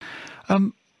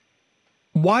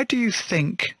Why do you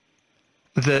think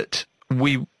that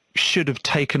we should have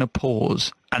taken a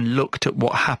pause and looked at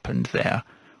what happened there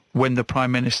when the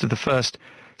Prime Minister, the first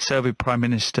Serbian Prime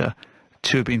Minister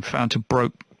to have been found to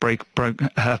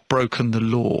have broken the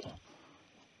law?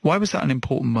 Why was that an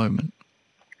important moment?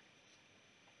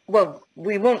 Well,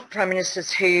 we want Prime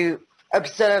Ministers who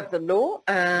observe the law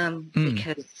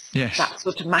because that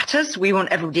sort of matters. We want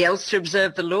everybody else to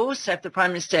observe the law. So if the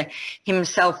Prime Minister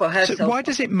himself or herself... So why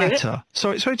does it matter?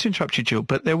 Sorry to interrupt you, Jill,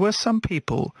 but there were some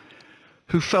people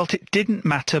who felt it didn't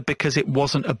matter because it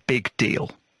wasn't a big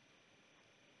deal.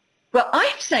 Well, I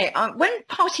have to say, when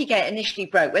Partygate initially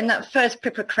broke, when that first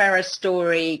Pippa Crerar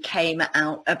story came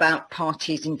out about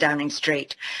parties in Downing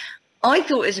Street, I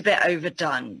thought it was a bit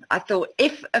overdone. I thought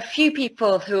if a few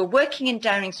people who are working in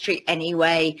Downing Street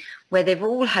anyway, where they've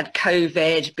all had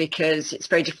COVID because it's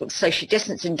very difficult to socially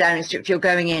distance in Downing Street if you're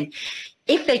going in,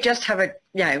 if they just have a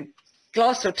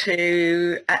glass or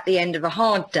two at the end of a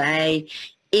hard day,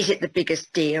 is it the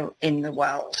biggest deal in the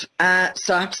world?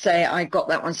 So I have to say I got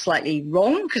that one slightly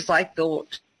wrong because I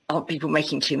thought, aren't people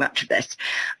making too much of this?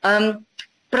 But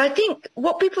I think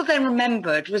what people then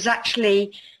remembered was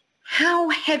actually how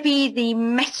heavy the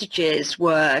messages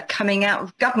were coming out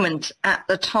of government at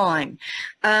the time.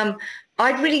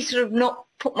 I'd really sort of not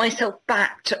put myself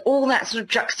back to all that sort of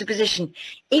juxtaposition.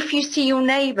 If you see your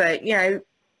neighbour,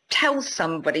 tell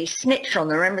somebody, snitch on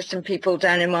them. I remember some people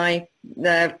down in my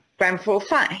ground floor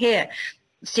flat here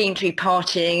seemed to be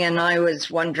partying, and I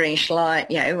was wondering, shall I,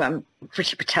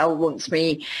 Priti Patel wants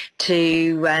me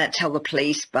to tell the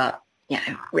police, but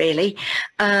really,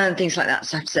 things like that.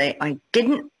 So I have to say I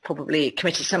didn't, probably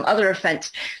committed some other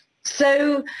offence.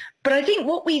 So, but I think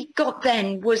what we got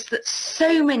then was that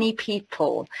so many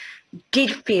people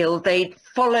did feel they'd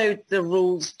followed the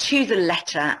rules to the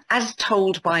letter as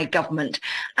told by government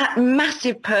at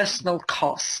massive personal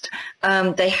cost.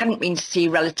 They hadn't been to see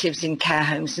relatives in care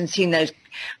homes and seen those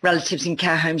relatives in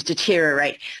care homes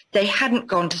deteriorate. They hadn't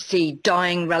gone to see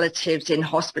dying relatives in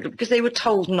hospital because they were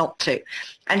told not to.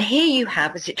 And here you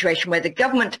have a situation where the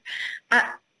government,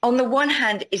 on the one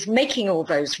hand, is making all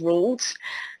those rules,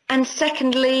 and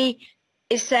secondly,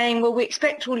 is saying, well, we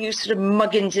expect all you sort of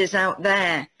mugginses out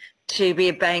there to be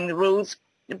obeying the rules,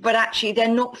 but actually they're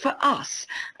not for us.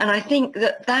 And I think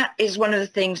that is one of the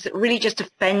things that really just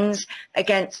offends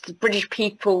against the British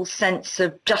people's sense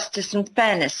of justice and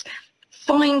fairness.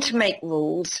 Fine to make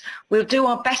rules, we'll do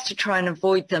our best to try and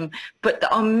avoid them, but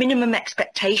our minimum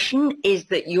expectation is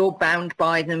that you're bound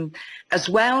by them as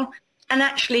well. And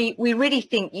actually, we really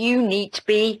think you need to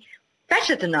be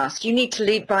better than us. You need to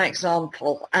lead by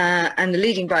example. And the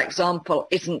leading by example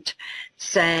isn't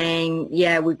saying,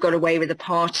 yeah, we've got away with a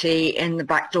party in the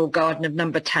backdoor garden of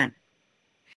number 10.